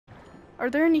Are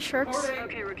there any sharks?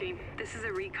 Okay, Rookie. This is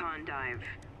a recon dive.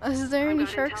 Is there any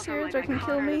sharks here that can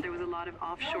kill me? There was a lot of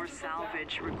offshore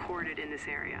salvage recorded in this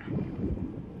area.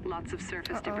 Lots of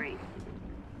surface debris.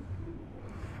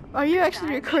 Are you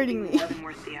actually recording me? More than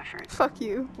worth the effort. Fuck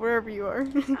you, wherever you are.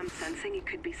 I'm sensing it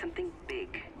could be something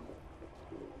big.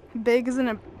 Big isn't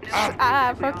a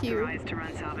fuck you. We're authorized to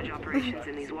run salvage operations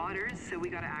in these waters, so we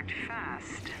gotta act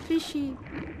fast. Fishy.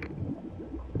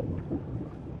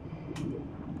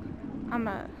 I'm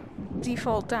a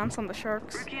default dance on the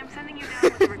sharks. Rookie, I'm sending you down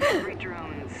with the recovery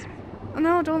drones.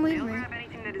 No, don't leave They'll me, grab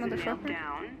anything that isn't nailed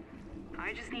down.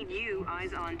 I just need you,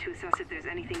 eyes on, to assess if there's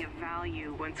anything of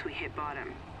value once we hit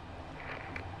bottom.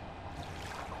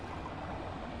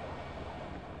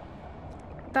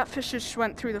 That fish just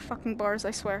went through the fucking bars,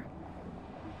 I swear.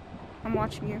 I'm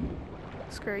watching you.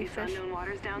 Scary It's fish. unknown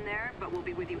waters down there, but we'll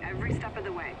be with you every step of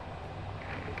the way.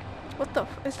 What the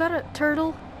is that a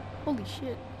turtle? Holy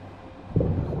shit.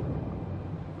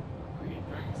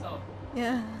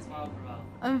 Yeah.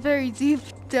 I'm very deep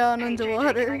down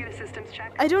underwater. Can I get a systems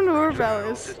check? I don't know where Val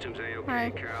is. Systems A-OK, Hi.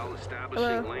 Cal. Establishing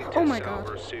Hello. link Oh to my god.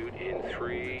 Salver suit in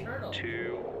 3,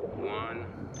 2, 1.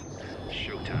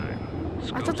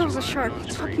 Showtime. I thought that was a shark.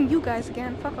 It's fucking you guys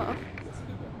again. Fuck off.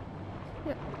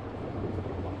 Yeah.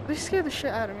 They scare the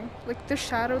shit out of me. Like, the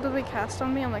shadow that they cast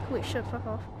on me, I'm like, holy shit, fuck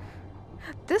off.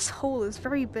 This hole is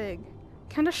very big.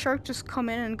 Can a shark just come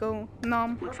in and go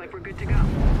nom? Looks like we're good to go.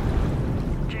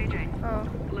 JJ.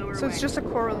 Oh. Lower So it's away. just a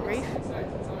coral reef?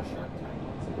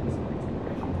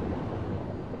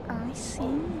 I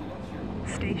see.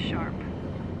 Stay sharp.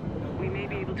 We may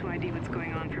be able to ID what's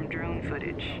going on from drone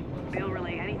footage. They'll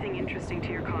relay anything interesting to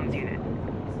your comms unit.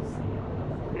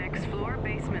 Next floor,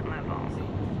 basement level.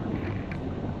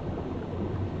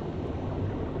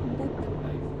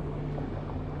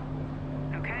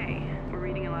 Okay, we're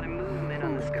reading a lot of movement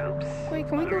on the scopes. Wait,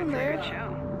 can we go in Looks like a there? good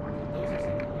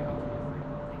show.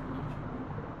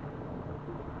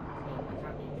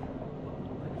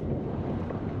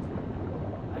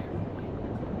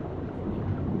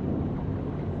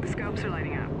 The scopes are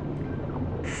lighting up.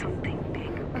 Something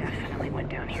big definitely went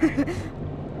down here.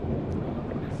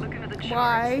 Looking at the charts,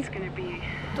 Why? it's gonna be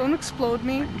Don't explode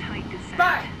me. a tight descent.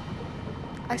 I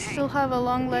Hey, still have a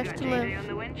long you life got to JJ live. on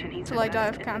the winch and he's till the I die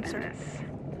best of in the cancer. business.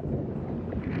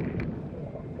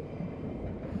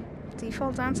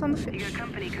 Default dance on the You fish. got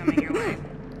company coming your way.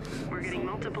 We're getting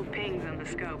multiple pings on the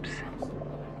scopes.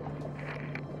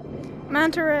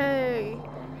 Manta ray!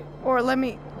 Or let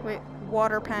me wait,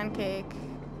 water pancake.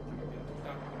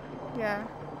 Yeah.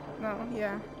 No,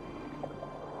 yeah.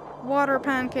 Water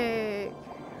pancake.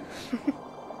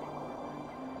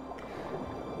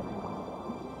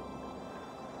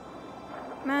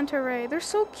 Manta ray, they're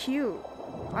so cute.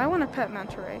 I want to pet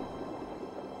manta ray.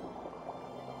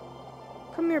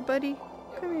 Come here, buddy.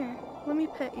 Come here. Let me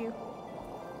pet you.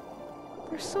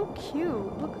 They're so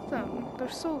cute. Look at them. They're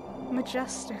so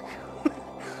majestic.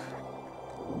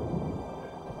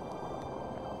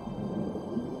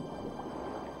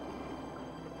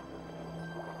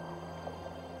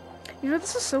 You know,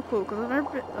 this is so cool because I've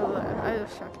never been.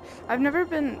 I've never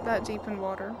been that deep in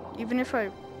water, even if I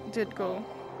did go.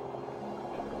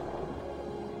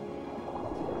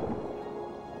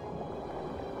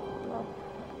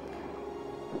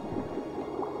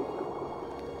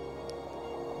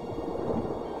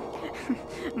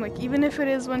 I'm like, even if it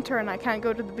is winter and I can't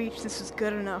go to the beach, this is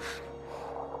good enough.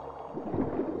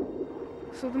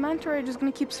 So the manta ray are just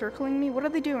gonna keep circling me? What are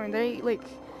they doing? Are they like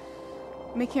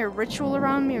making a ritual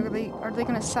around me, or are they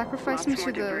gonna sacrifice me Lots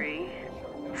more to the? debris.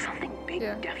 Something big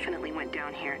Yeah. definitely went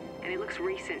down here, and it looks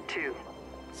recent too.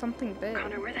 Something big.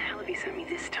 Connor, where the hell have you sent me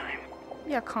this time?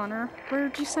 Yeah, Connor. Where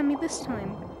did you send me this time?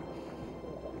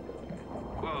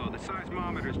 Whoa, the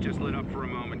seismometer's just lit up for a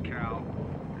moment, Cal.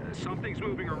 Something's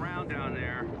moving around down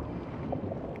there.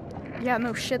 Yeah,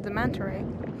 no shit, the manta ray.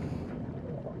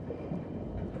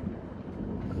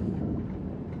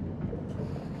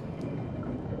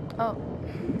 Oh.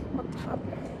 What the fuck?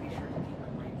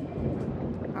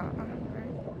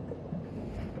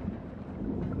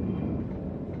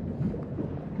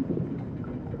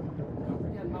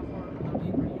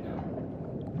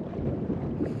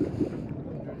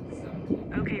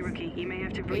 Okay, Rookie, you may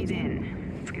have to breathe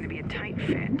in. It's gonna be a tight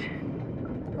fit.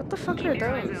 What the fuck Keep are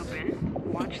your eyes those? open,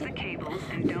 watch the cables,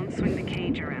 and don't swing the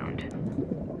cage around.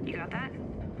 You got that?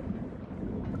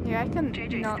 Yeah, I can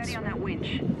JJ, not steady on swim. that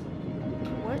winch.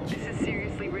 What? This is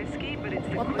seriously risky, but it's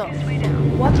the What the quickest way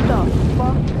down. What the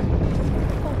fuck?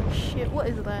 Holy shit, what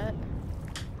is that?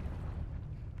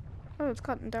 Oh, it's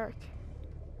gotten dark.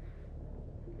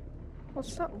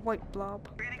 What's that white blob?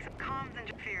 We're getting some comms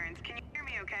interference. Can you hear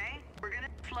me okay? We're gonna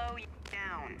slow you down.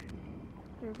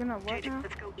 You're gonna what JJ, now?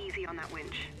 let's go easy on that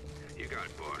winch. You got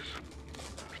it, boss.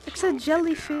 It's a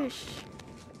jellyfish.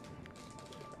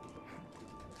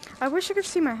 I wish I could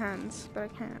see my hands, but I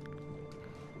can't.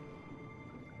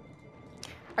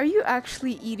 Are you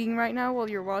actually eating right now while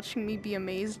you're watching me be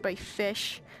amazed by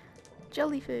fish?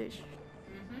 Jellyfish.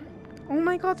 Mm-hmm. Oh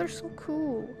my god, they're so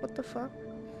cool. What the fuck?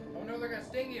 Oh no, they're gonna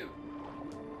sting you.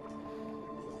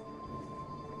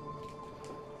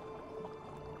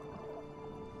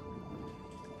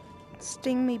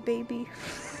 Sting me, baby.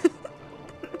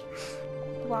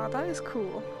 Wow, that is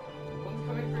cool. One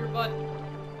coming for your butt.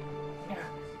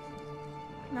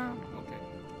 No. Okay.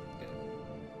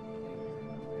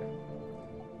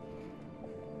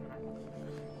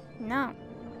 Good. No.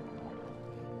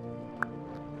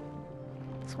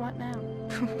 So what now?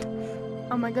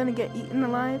 Am I gonna get eaten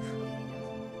alive?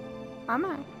 Am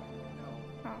I?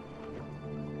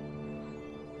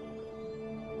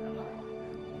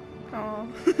 Oh.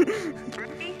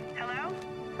 Rookie, hello?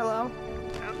 Hello?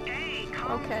 Okay,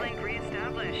 comms Okay. link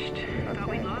reestablished. Thought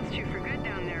we Okay. lost you for good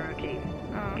down there, Rookie.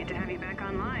 Oh, Good to have you back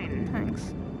online.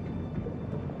 thanks.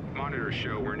 Monitors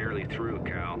show we're nearly through,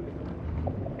 Cal.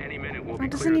 Any minute we'll be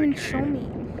It clear doesn't of the even cave. show me.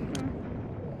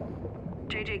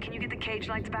 JJ, can you get the cage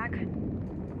lights back?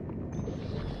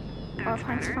 Oh, That's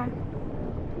thanks, better. Tom.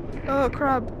 Oh,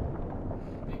 crab.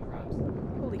 Big crabs.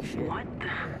 Holy shit. What the?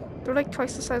 They're like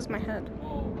twice the size of my head.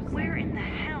 Where in the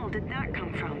hell did that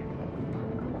come from?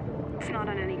 It's not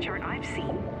on any chart I've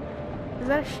seen. Is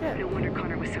that a ship? No wonder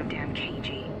Connor was so damn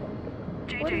cagey. What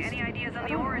JJ, is- any ideas on I the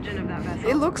don't know. origin of that vessel?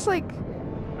 It looks like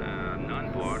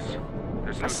None, boss.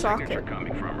 There's no A signature socket.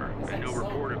 coming from her, and no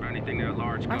report of anything that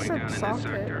large I going said down in this socket.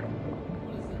 sector.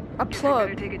 a Guess we better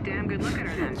plug. take a damn good look at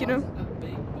her then. You know, A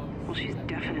big boat. Well, she's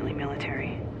definitely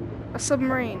military. a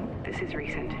submarine. This is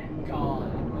recent. God.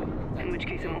 In which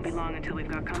case it won't be long until we've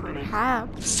got company.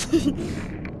 Perhaps.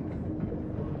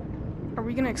 Are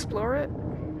we gonna explore it?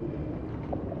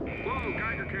 Whoa,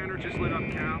 Geiger counter just lit up,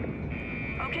 Cal.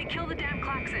 Okay, kill the damn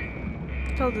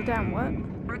klaxon. Tell the damn what?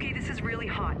 Rookie, this is really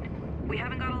hot. We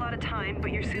haven't got a lot of time,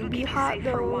 but your suit will Be keep you hot, safe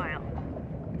for a though. while.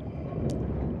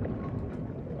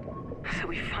 So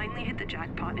we finally hit the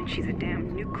jackpot, and she's a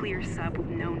damn nuclear sub with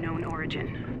no known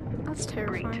origin. That's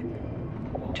terrifying.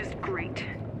 Just great.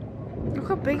 Look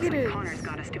how big Looks it like is. Connor's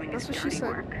got us doing That's his what she dirty said.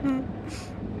 work.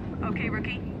 Hmm. Okay,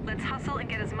 Rookie, let's hustle and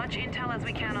get as much intel as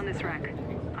we can on this wreck.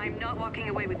 I'm not walking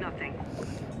away with nothing.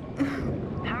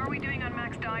 How are we doing on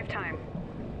max dive time?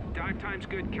 Dive time's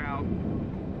good, Cal.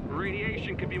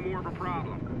 Radiation could be more of a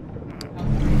problem.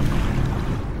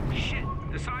 Shit,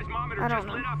 the seismometer I don't just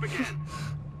know. lit up again.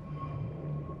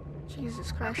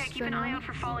 Jesus Christ. Okay, keep an eye out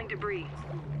for falling debris.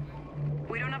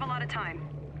 We don't have a lot of time.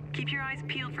 Keep your eyes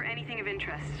peeled for anything of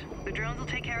interest. The drones will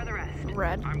take care of the rest.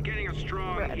 Red. I'm getting a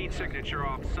strong Red. heat signature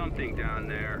off something down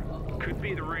there. Could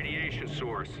be the radiation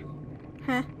source.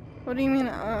 Huh? What do you mean?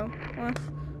 What?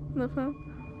 The fuck?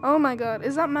 Oh my god,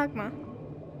 is that magma?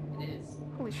 It is.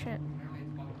 Holy shit. Apparently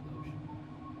it's bottom of the ocean.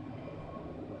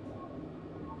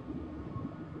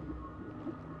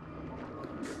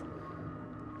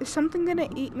 Is something gonna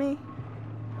eat me?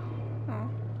 Oh.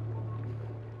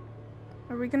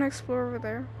 Are we gonna explore over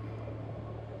there?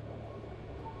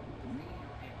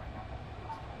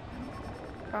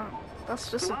 Oh,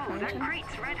 that's Whoa, that disappointing.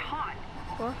 crate's red hot.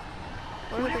 What?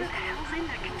 What Whatever are the hell's in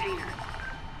that container?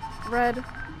 they? Red.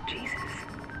 Jesus.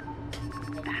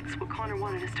 That's what Connor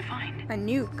wanted us to find. A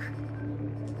nuke.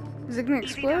 Is it gonna Easy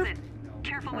does explode? it.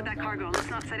 Careful with that cargo. Let's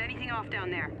not set anything off down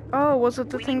there. Oh, was it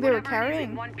the We thing need they were whatever it is in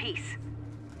carrying? one piece.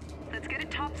 Let's get it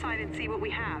topside and see what we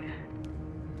have.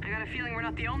 I got a feeling we're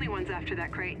not the only ones after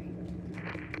that crate.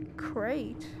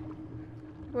 Crate.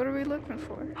 What are we looking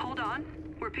for? Hold on.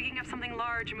 We're picking up something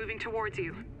large moving towards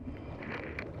you.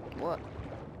 What?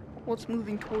 What's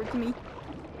moving towards me?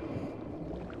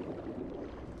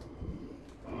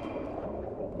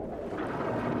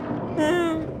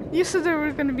 You said there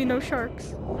were gonna be no sharks.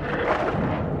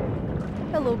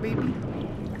 Hello, baby.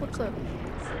 What's up?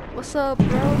 What's up,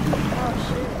 bro?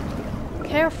 Oh shit.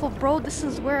 Careful, bro. This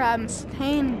is where I'm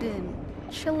standing.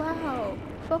 Chill out.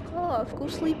 Fuck off. Go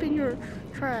sleep in your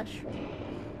trash.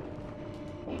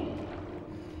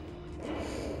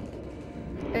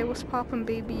 Hey, what's poppin',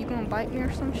 baby? You gonna bite me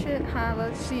or some shit? Huh?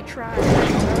 Let's see you try.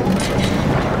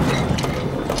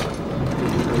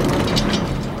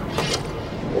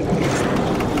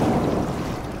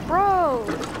 Bro,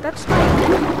 that's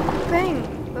my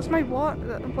thing. That's my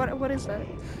what is that?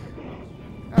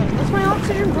 That's my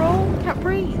oxygen, bro. Can't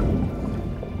breathe.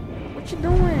 What you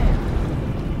doing?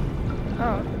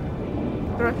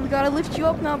 Oh. They're like, we gotta lift you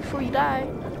up now before you die.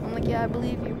 I'm like, yeah, I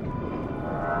believe you.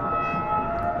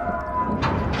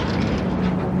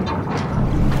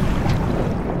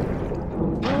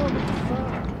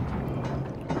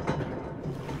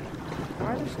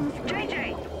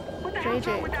 What's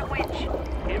wrong JJ. with that winch?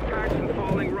 Impacts from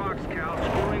falling rocks, Cal,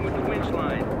 screwing with the winch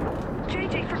line.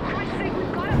 JJ, for Christ's sake,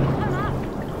 we've got to pull them up.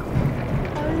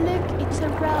 Oh look, it's a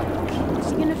rock.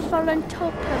 It's gonna fall on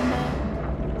top of me.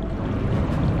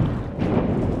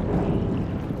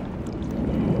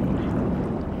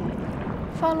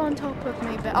 Fall on top of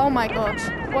me, but oh my god,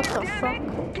 what the fuck?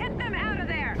 Get them out of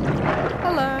there.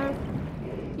 Hello.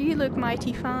 You look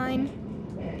mighty fine.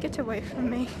 Get away from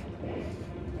me.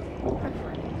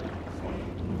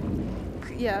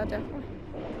 Yeah, definitely.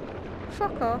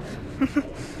 Fuck off.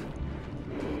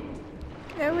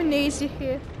 No one needs you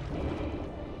here.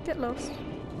 Get lost.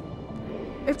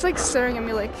 It's like staring at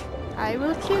me like, I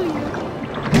will kill you.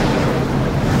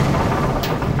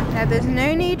 Now there's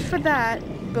no need for that,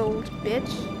 bold bitch.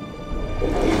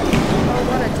 Oh,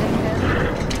 what a dickhead.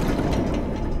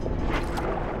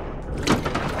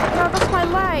 No, that's my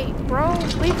light, bro.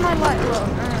 Leave my light alone.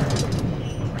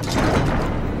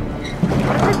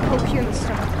 What if I poke you in the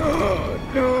stomach?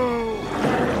 No.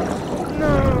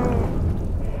 No.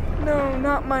 No,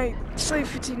 not my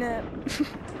safety net.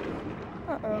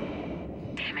 Uh-oh.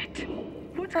 Damn it.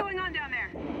 What's going on down there?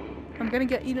 I'm gonna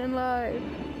get eaten alive.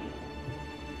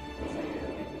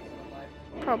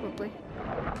 Probably.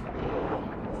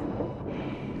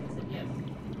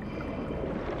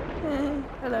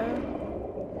 Hello.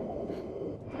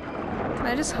 Can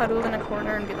I just huddle in a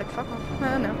corner and be like, fuck off?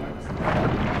 Oh, no.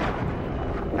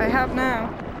 I have now.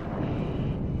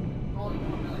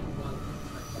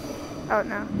 Oh,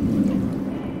 no.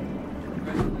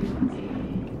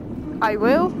 I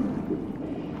will?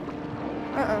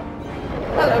 Uh-oh.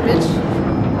 Hello, bitch.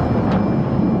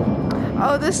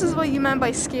 Oh, this is what you meant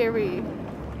by scary.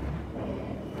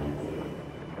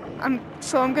 I'm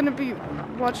gonna be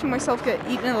watching myself get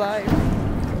eaten alive.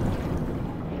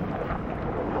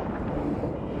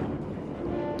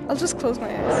 I'll just close my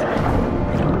eyes.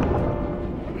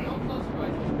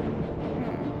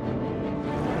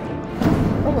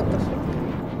 Oh, what the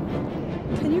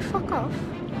fuck? Can you fuck off?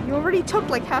 You already took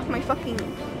like half my fucking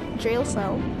jail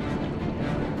cell.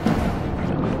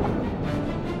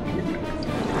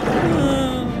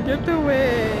 Get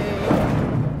away.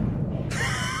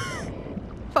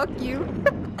 Fuck you.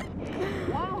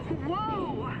 Whoa,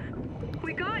 whoa!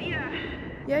 We got you.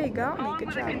 Yeah, you got me. Along Good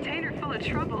with job. a container full of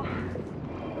trouble.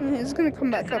 It's gonna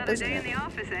come back Just up, another isn't day in it? the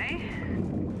office, eh?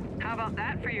 How about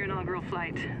that for your inaugural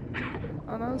flight?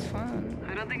 Oh, that was fun.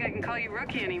 I don't think I can call you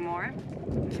rookie anymore.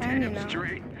 Can you Damn now?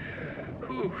 straight.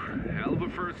 Whew, hell of a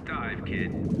first dive,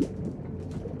 kid.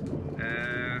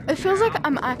 It feels like Cal,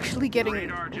 I'm actually getting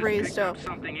radar just raised picked up,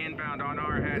 something inbound on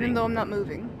our heading. even though I'm not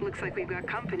moving. Looks like we've got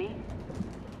company.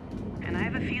 And I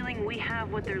have a feeling we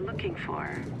have what they're looking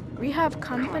for. We have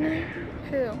company?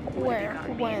 Who? Where?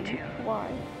 gotten me When? into?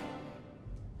 Why?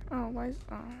 Oh, why is...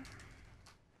 Oh.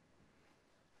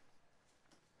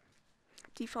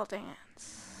 Default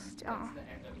dance. Oh. That's the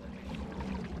end of the mission.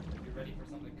 You're ready for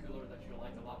something cooler that you'll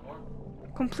like a lot more?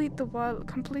 Complete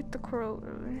the crawl.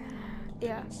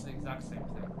 Yeah. It's the exact same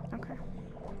thing. Okay.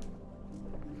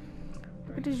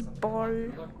 Look at this ball.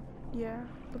 Cooler? Yeah.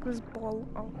 Look at this ball.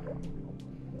 Oh.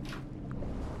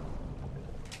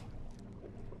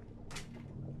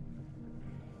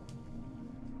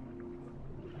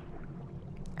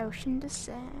 Ocean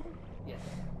descent. Yes.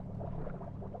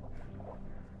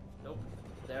 Nope.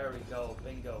 There we go.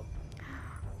 Bingo.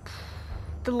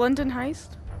 The London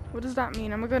heist? What does that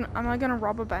mean? Am I gonna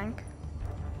rob a bank?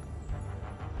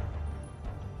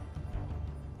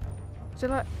 Did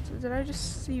I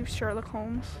just see Sherlock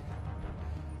Holmes?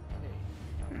 Okay.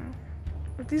 No.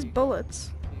 With these bullets.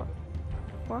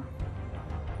 What?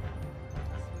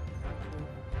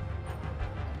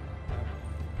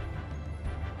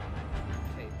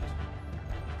 Okay, just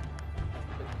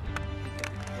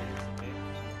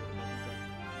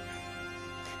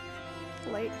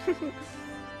Light.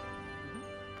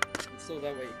 so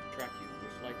that way it can track you.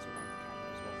 There's lights around the camera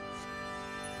as well.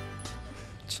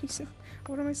 Jesus.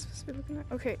 What am I supposed to be looking at?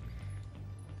 Okay.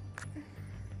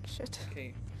 Shit.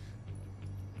 Okay.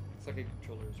 It's like a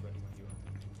controller is ready when you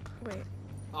are. Wait.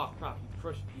 Oh crap!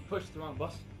 You pushed the wrong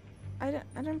button. I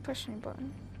didn't push any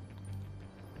button.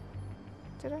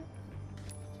 Did I?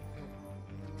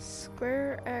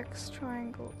 Square X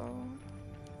triangle O.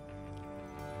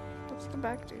 What's the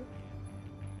back do?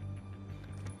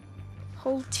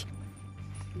 Hold T.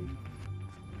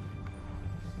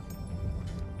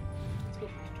 Let's go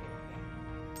for this trailer.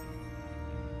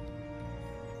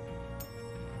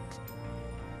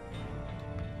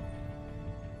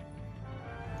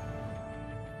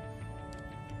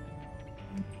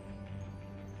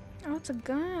 Oh, it's a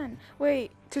gun.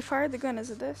 Wait, to fire the gun, is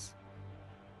it this?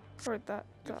 Or that?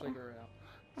 You that one? figure it out.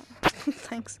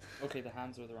 Thanks. Okay, the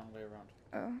hands are the wrong way around.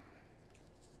 Oh.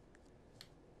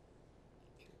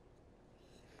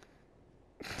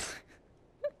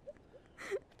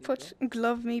 Put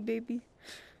glove me, baby.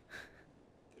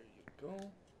 There you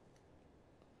go.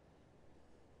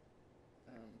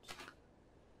 And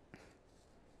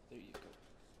there you go.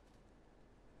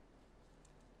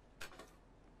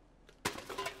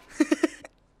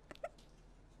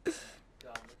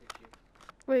 God, look at you.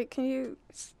 Wait, can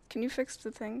you fix the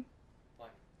thing? Why?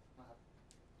 What happened?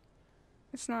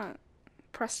 It's not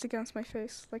pressed against my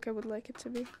face like I would like it to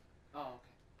be. Oh,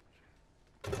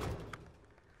 okay.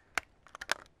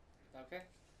 Okay.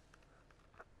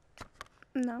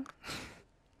 No.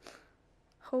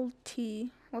 Hold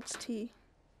T. What's T?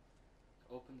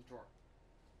 Open the drawer.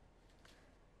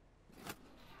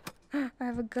 I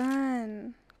have a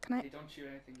gun. Can I? Hey, don't shoot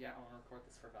anything yet. I want to record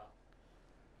this for Val.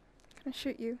 Can I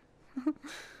shoot you?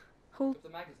 Hold. With the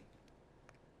magazine.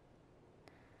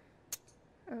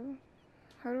 Oh.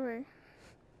 How do I?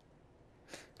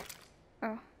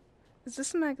 Oh. Is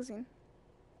this a magazine?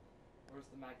 Where's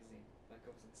the magazine that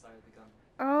goes inside of the gun?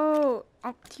 Oh.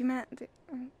 Oh. You meant the.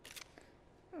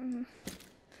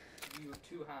 You have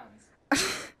two hands.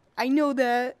 I know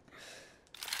that.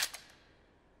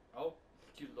 Oh,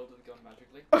 you loaded the gun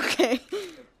magically. Okay.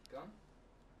 Gun.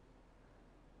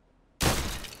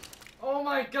 Oh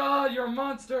my God! You're a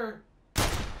monster.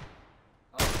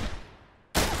 Oh.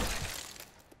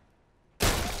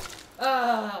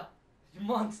 Ah! You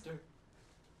monster.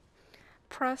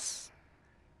 Press.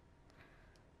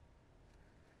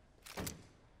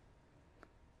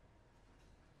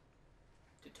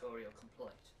 Tutorial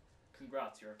complete.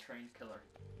 Congrats, you're a trained killer.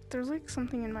 There's like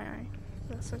something in my eye.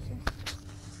 That's okay.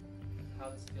 How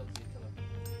does it feel to be a killer?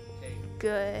 Okay.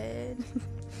 Good.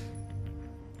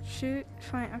 Shoot.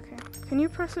 Fine. Okay. Can you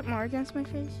press it more against my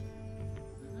face?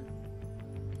 Select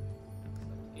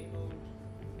game mode.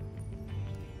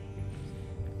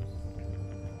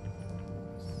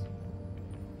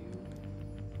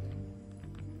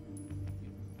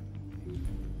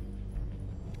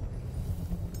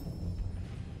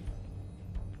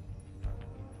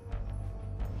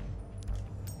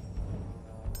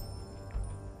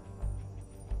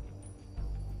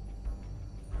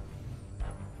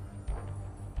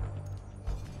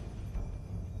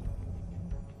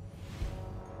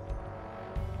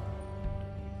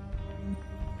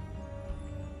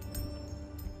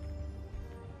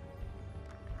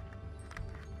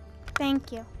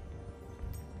 Thank you.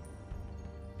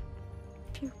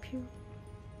 Pew pew.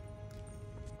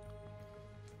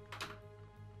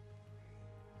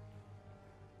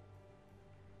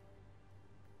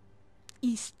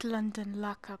 East London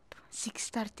lockup,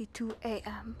 6:32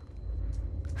 a.m.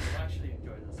 You'll actually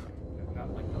enjoy this. Not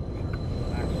like the other shit.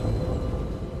 You'll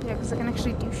actually. Yeah, because I can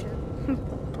actually do shit.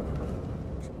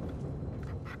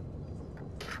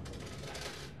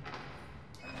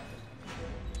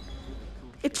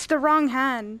 It's the wrong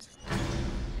hand.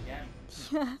 Again.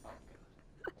 Yeah.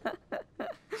 Oh, God.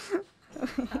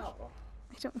 How?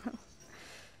 I don't know.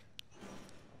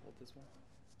 Hold this one.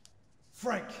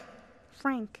 Frank,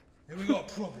 Frank. here we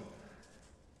got a problem.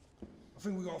 I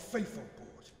think we got a thief on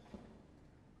board.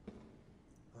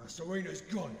 Serena's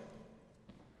gone.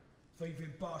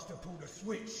 Thieving bastard pulled a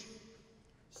switch.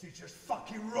 Stitch us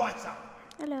fucking right up.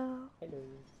 Hello.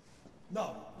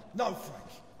 No, Frank.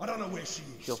 I don't know where she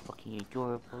is. You're fucking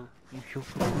adorable. You're so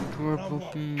fucking adorable.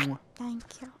 Thank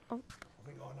you. Oh. I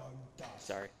think I know who does.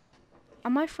 Sorry.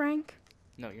 Am I Frank?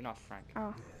 No, you're not Frank.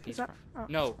 Oh. He's Is that? Frank.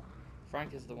 Oh. No,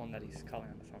 Frank is the one that he's calling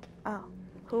on the phone. Oh.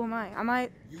 Who am I? Am I?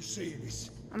 You see this?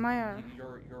 Am I a?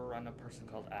 You're on a person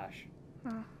called Ash.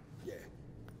 Oh. Yeah.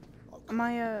 Am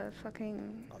I a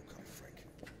fucking Okay, Frank.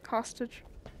 hostage?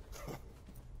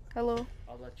 Hello.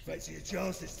 I'll let you. Fancy your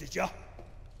chances, did ya?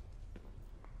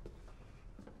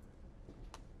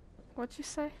 What'd you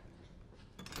say?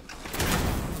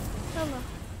 Hello.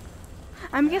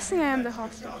 I'm guessing I am the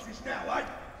hostage. Chances now, eh?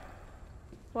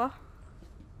 What?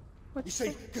 What'd You you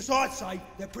see, say? because I'd say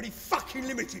they're pretty fucking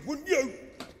limited, wouldn't you?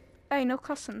 Hey, no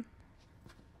cussing.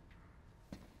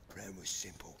 Plan was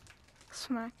simple.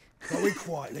 Smack. Go in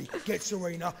quietly, get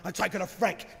Serena, and take her to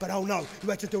Frank. But oh no, you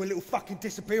had to do a little fucking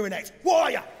disappearing act. What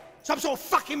are you? Some sort of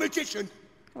fucking magician?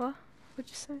 What? What'd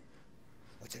you say?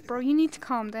 I tell you, Bro, you need to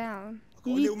calm down. I've got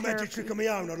You a need little magic therapy. trick of my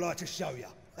own I'd like to show you.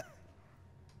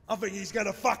 I think he's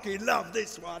gonna fucking love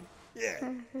this one.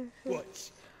 Yeah.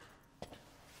 Watch.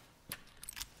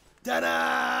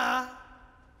 Ta-da!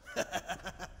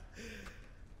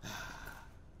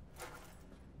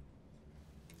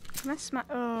 Can I smack?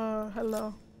 Oh,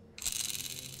 hello.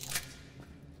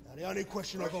 Now the only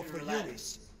question I've got for you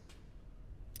is,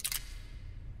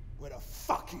 Where the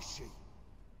fuck is she?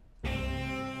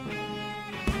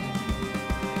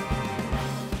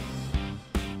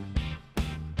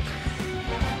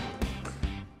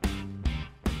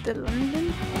 The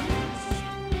London.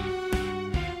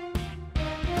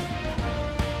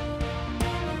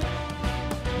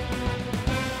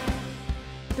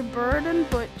 The Bird and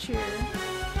Butcher.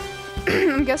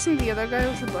 I'm guessing the other guy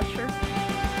was the butcher.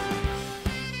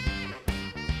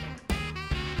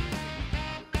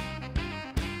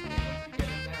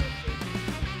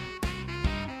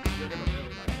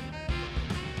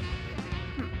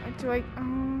 Do I? Oh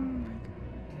my god.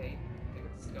 Okay, pick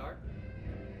up the cigar.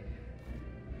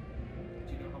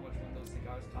 Do you know how much one of those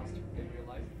cigars cost in real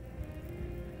life?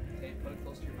 Okay, put it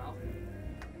close to your mouth.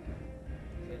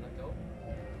 Okay, let go.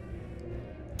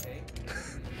 Okay.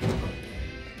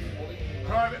 Hold it in your mouth.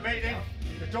 Private meeting.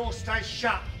 The door stays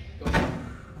shut. Go.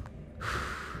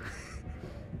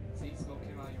 See, smoke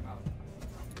came out of your mouth.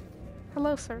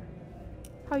 Hello, sir.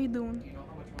 How you doing? Do you know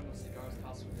how much one of those cigars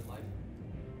cost in real life?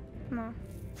 No.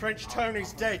 French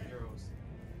Tony's dead. Euros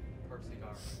per cigar.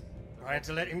 I had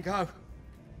to let him go.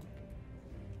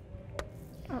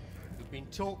 Oh. He'd been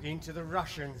talking to the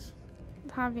Russians.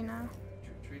 Have you now?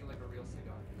 Treat it like a real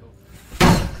cigar. Go.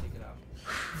 Take it out.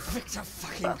 Victor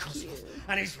fucking Fuck Kozlov you.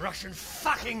 and his Russian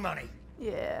fucking money.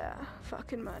 Yeah,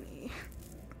 fucking money.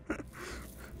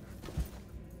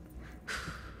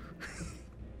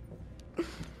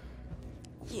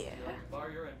 Yeah.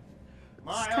 Bar, you're in.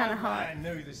 My kinda old hot. man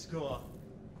knew the score.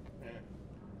 Yeah.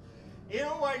 He'd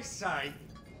always say,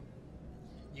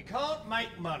 you can't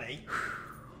make money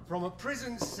from a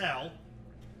prison cell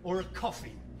or a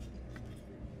coffin.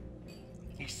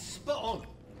 He's spot on.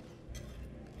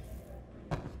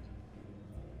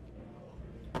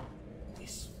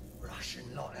 This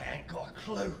Russian lot ain't got a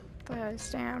clue. Those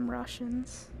damn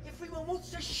Russians. Everyone wants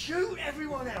to shoot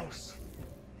everyone else.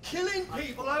 Killing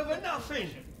people over nothing.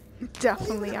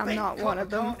 Definitely, Even the I'm big not one of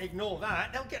copper them. Can't ignore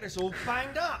that. They'll get us all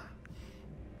banged up.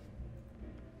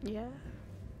 Yeah.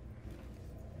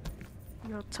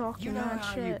 You're talking You know that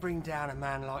how shit. you bring down a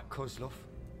man like Kozlov?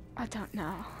 I don't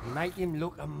know. You make him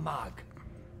look a mug.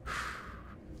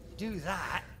 Do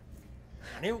that,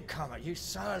 and he'll come at you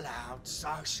so loud,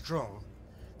 so strong,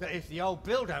 that if the old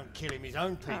Bill don't kill him, his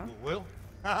own people will.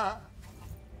 And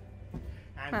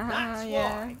that's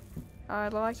yeah. why I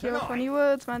like your Tonight- funny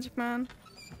words, Magic Man.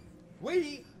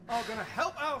 we are going to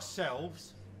help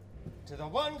ourselves to the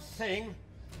one thing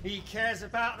he cares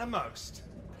about the most.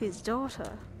 His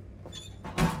daughter.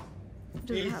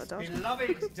 He doesn't have a His daughter.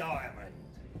 beloved diamond,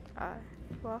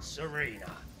 Well,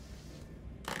 Serena.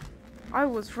 I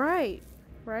was right.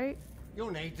 Right?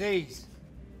 You'll need these.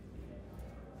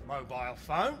 Mobile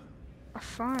phone. A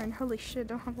phone. Holy shit,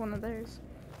 don't have one of those.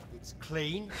 It's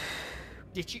clean.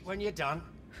 Ditch it when you're done.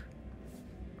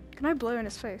 Can I blow in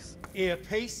his face?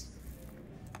 Earpiece.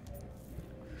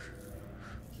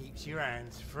 Keeps your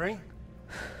hands free.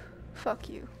 Fuck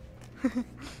you.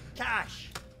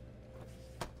 Cash.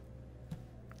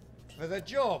 For the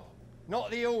job,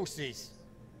 not the horses.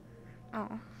 Oh.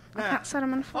 I Now, can't set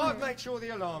him on fire. I've made sure the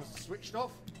alarms are switched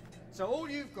off. So all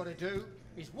you've got to do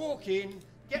is walk in,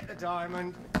 get the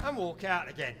diamond, and walk out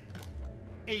again.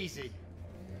 Easy.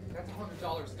 That's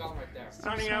 $100 gone right there.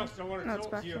 Something else I want to That's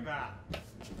talk to you better. about.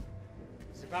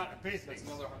 It's about the business.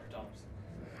 That's another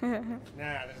 $100.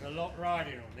 Now, there's a lot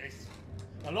riding on this.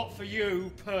 A lot for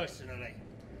you personally.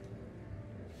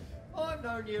 I've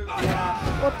known you.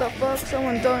 What the fuck?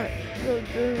 Someone don't. Yo,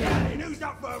 dude. And who's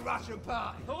up for a Russian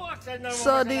party? Oh, I said no one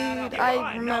So, was allowed dude, up.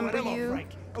 I remember come on, you. Frank.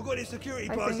 I've got the security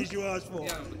I passes think. you asked for.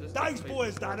 Yeah, but this Those is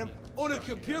boys done them on a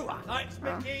computer. Thanks,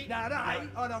 Mickey. Now, they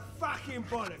are the fucking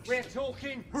bollocks. We're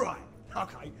talking. Right.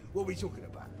 Okay. What are we talking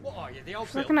about? What are you, the old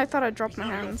For a second, I thought I dropped my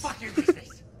None of your hands. fucking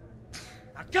business.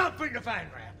 Now, go bring the van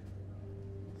round.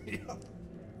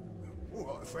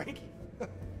 All right, Frank.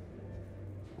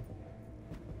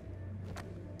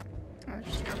 I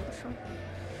just dropped the phone.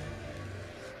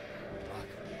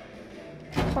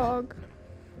 Hog.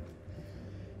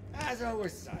 As I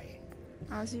was saying,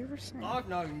 As you were saying. I've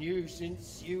known you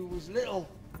since you was little.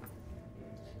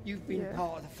 You've been Yeah.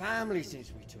 part of the family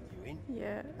since we took you in.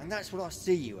 Yeah. And that's what I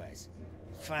see you as.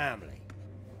 Family.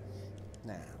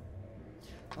 Now,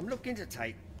 I'm looking to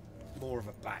take more of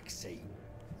a back seat.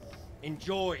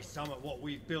 Enjoy some of what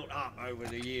we've built up over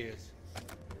the years.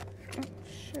 Oh,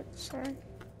 shit, sorry.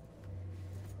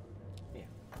 Here,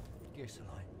 give us a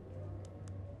light.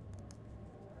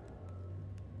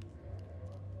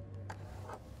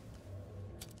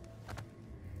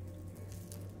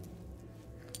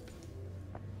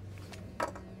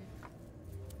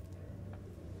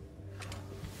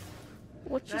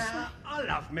 What you say? Now, I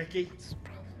love Mickey.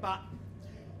 but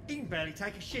he can barely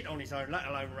take a shit on his own, let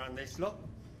alone run this lot.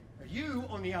 You,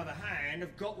 on the other hand,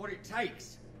 have got what it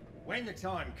takes, when the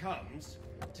time comes,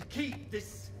 to keep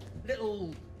this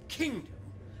little kingdom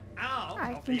out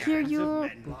of the hands of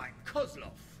men like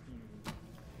Kozlov.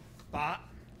 But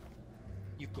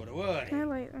you've got to earn it. Can I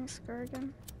light my cigar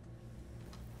again?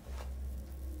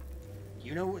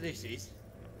 You know what this is?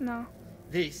 No.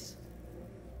 This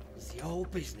is the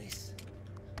old business,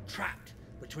 trapped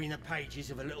between the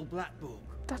pages of a little black book.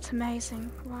 That's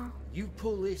amazing. Wow. You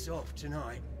pull this off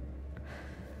tonight,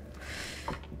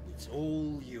 it's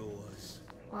all yours.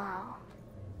 Wow.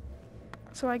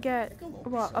 So I get,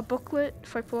 what, a booklet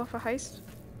if I pull off a heist?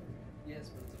 Yes,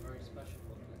 but it's a very special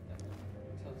booklet that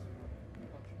tells you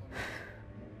how much money.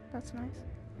 That's nice.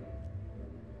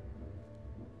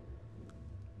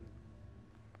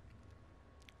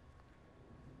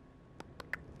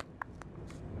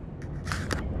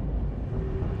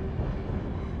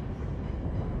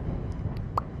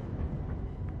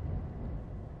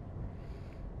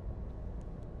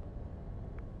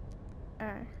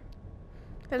 Oh.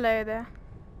 Hello there.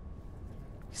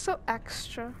 You're so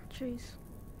extra. Jeez.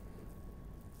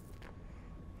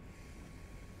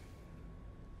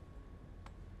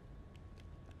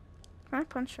 Can I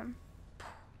punch him?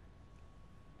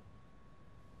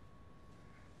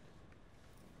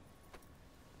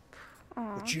 Oh,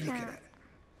 What you looking at?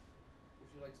 Would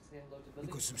you like to say hello to Billy?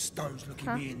 You've got some stones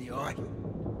looking me in the eye.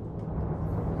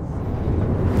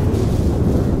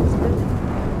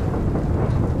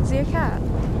 Is he a cat? You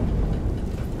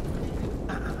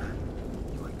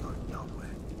ain't going nowhere.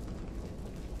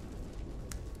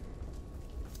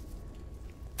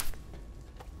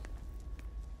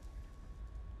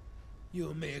 You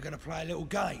and me are gonna play a little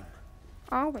game.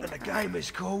 Are we? And the game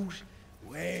is called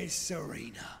Where's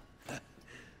Serena?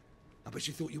 I bet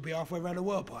you thought you'd be halfway around the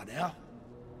world by now.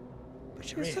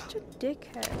 But you're You're here. such a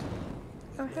dickhead.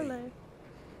 Oh, hello. And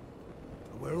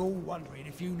we're all wondering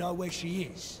if you know where she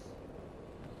is.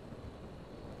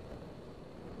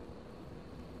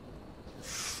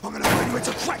 I'm gonna turn you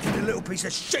into crack, you little piece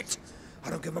of shit! I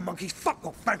don't give a monkey's fuck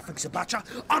what Frank thinks about you.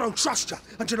 I don't trust you.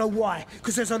 And you know why?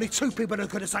 Because there's only two people that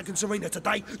could have taken Serena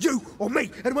today. You or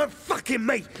me. And it weren't fucking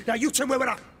me. Now you two move it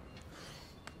up.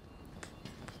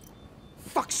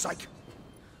 Fuck's sake.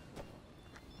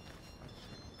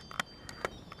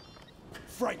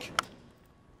 Frank.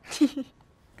 Give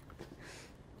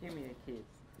me a kiss.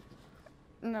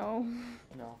 No.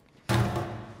 No.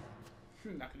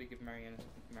 I'm not gonna give Marianne.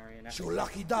 It's your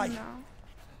lucky day. No.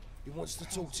 He wants to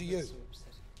talk to you.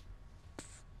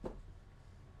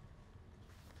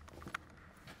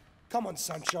 Come on,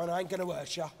 sunshine. I ain't gonna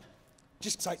hurt you.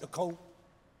 Just take the call.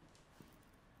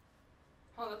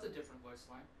 Oh, that's a different voice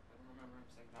line. I don't remember him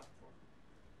saying that before.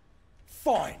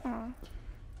 Fine. Oh.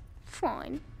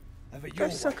 Fine. Have it Go your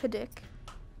way. suck a dick.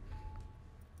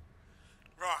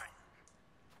 Right.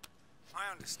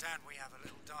 I understand we have a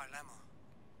little dilemma.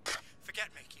 Forget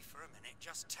Mickey for a minute.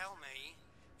 Just tell me,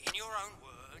 in your own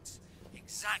words,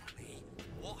 exactly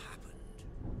what happened.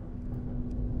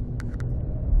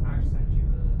 I sent you a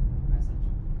message.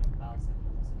 Val sent you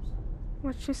a message.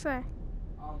 What'd she say?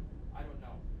 I don't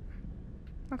know.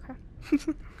 Okay.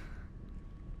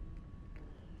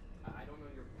 I don't know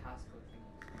your passcode thing.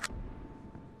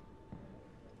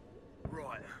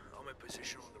 Right, I'm in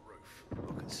position on the roof.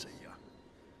 I can see ya.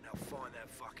 Now find that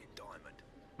fucking diamond.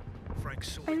 Frank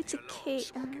saw I need to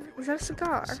is that a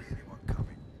cigar?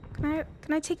 Can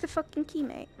I take the fucking key,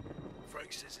 mate?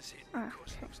 Frank says it's hidden in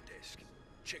Kozlov's desk.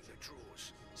 Check the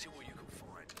drawers. See what you can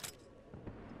find.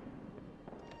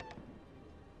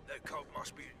 That code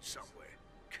must be in somewhere.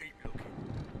 Keep looking.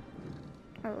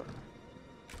 Oh.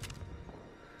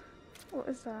 What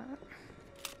is that?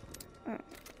 Oh.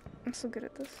 I'm so good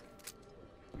at this.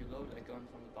 You load a gun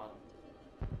from the bottom.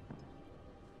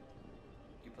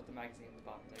 You put the magazine in the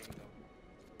bottom. There you go.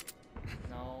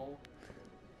 No.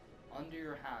 Under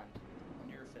your hand.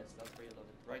 Under your fist. That's where you load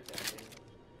it. Right there. There you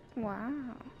go.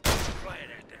 Wow. Play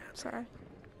that down. Sorry.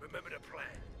 Remember the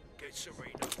plan. Get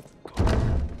Serena.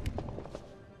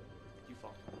 You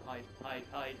fuck. Hide. Hide.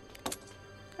 Hide.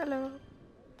 Hello.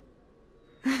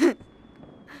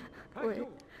 Wait.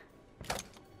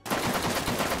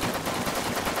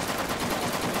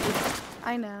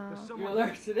 I know. You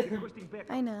alerted him.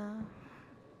 I know.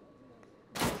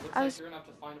 Looks I like was- you're gonna have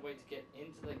to find a way to get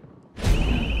into the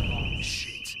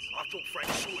Shit. I thought Frank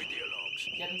sorted the alarms.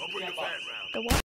 Get into I'll the bring the jam box. van round. The what?